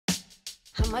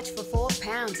How much for 4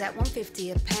 pounds at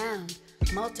 150 a pound?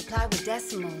 Multiply with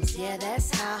decimals, yeah,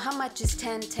 that's how. How much is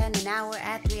 10 an hour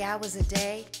at 3 hours a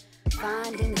day?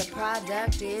 Finding the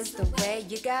product is the way.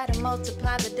 You gotta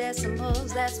multiply the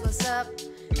decimals, that's what's up.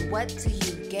 And what do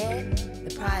you get?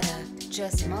 The product.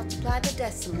 Just multiply the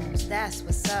decimals, that's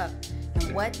what's up.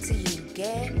 And what do you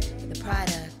get? The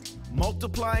product.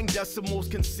 Multiplying decimals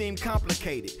can seem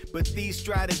complicated, but these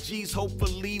strategies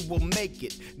hopefully will make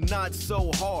it not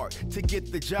so hard to get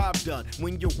the job done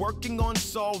when you're working on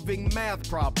solving math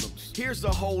problems. Here's a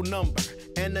whole number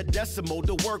and a decimal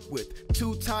to work with.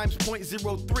 2 times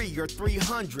 0.03 or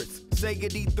 300ths. Say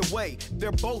it either way,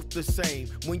 they're both the same.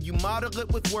 When you model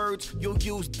it with words, you'll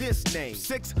use this name.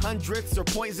 600ths or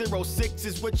 0.06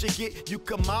 is what you get. You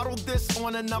can model this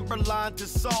on a number line to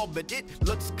solve it. It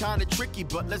looks kinda tricky,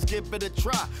 but let's give it a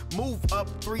try. Move up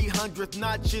 300th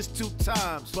notches 2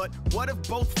 times. But what if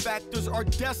both factors are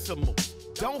decimals?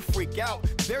 Don't freak out,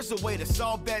 there's a way to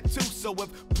solve that too. So if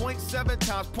 0.7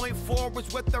 times 0.4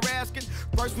 is what they're asking,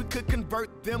 first we could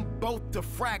convert them both to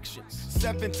fractions.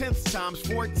 7/10 times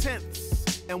 4/10,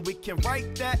 and we can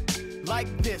write that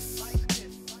like this.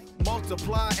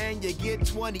 Multiply and you get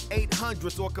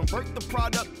 2800ths, or convert the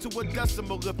product to a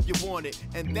decimal if you want it.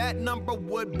 And that number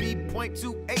would be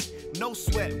 0.28, no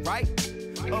sweat, right?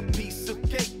 A piece of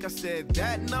cake, I said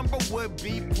that number would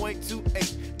be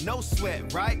 0.28, no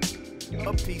sweat, right?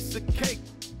 A piece of cake.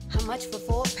 How much for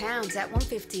 4 pounds at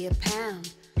 150 a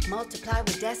pound? Multiply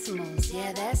with decimals,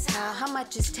 yeah, that's how. How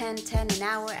much is 10 an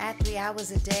hour at 3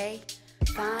 hours a day?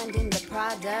 Finding the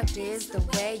product is the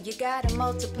way. You gotta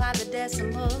multiply the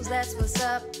decimals, that's what's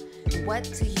up. What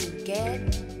do you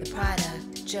get? The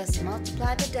product. Just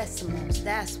multiply the decimals,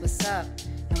 that's what's up.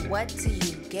 And what do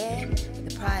you get?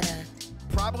 The product.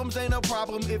 Problems ain't a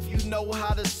problem if you know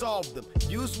how to solve them.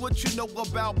 Use what you know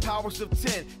about powers of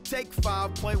 10. Take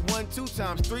 5.12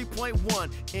 times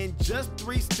 3.1. In just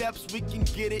 3 steps we can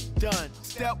get it done.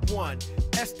 Step 1,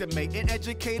 estimate an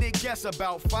educated guess.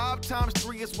 About 5 times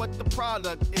 3 is what the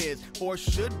product is, or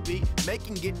should be,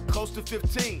 making it close to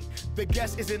 15. The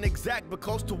guess isn't exact, but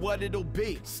close to what it'll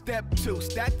be. Step 2,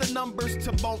 stack the numbers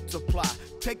to multiply.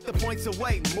 Take the points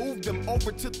away, move them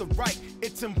over to the right.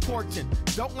 It's important,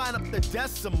 don't line up the decimals.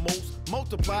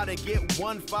 Multiply to get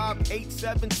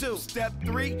 15872. Step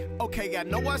 3, okay, I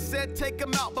know I said take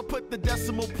them out, but put the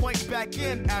decimal point back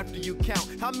in after you count.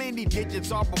 How many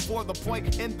digits are before the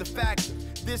point in the factor?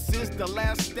 This is the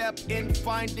last step in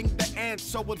finding the answer.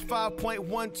 So with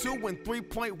 5.12 and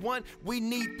 3.1, we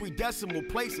need 3 decimal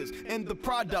places. In the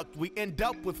product, we end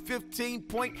up with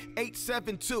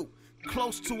 15.872.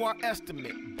 Close to our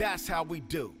estimate, that's how we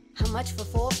do. How much for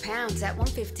 4 pounds at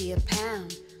 150 a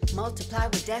pound? Multiply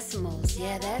with decimals,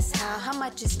 yeah, that's how. How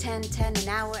much is 10 an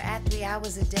hour at 3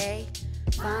 hours a day?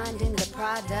 Finding the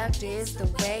product is the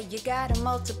way. You gotta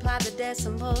multiply the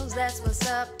decimals, that's what's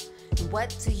up. And what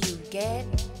do you get?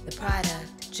 The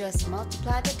product. Just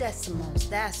multiply the decimals,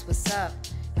 that's what's up.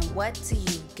 And what do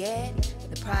you get?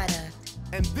 The product.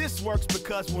 And this works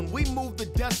because when we move the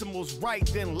decimals right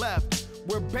then left,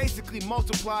 we're basically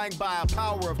multiplying by a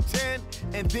power of 10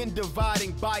 and then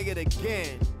dividing by it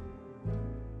again.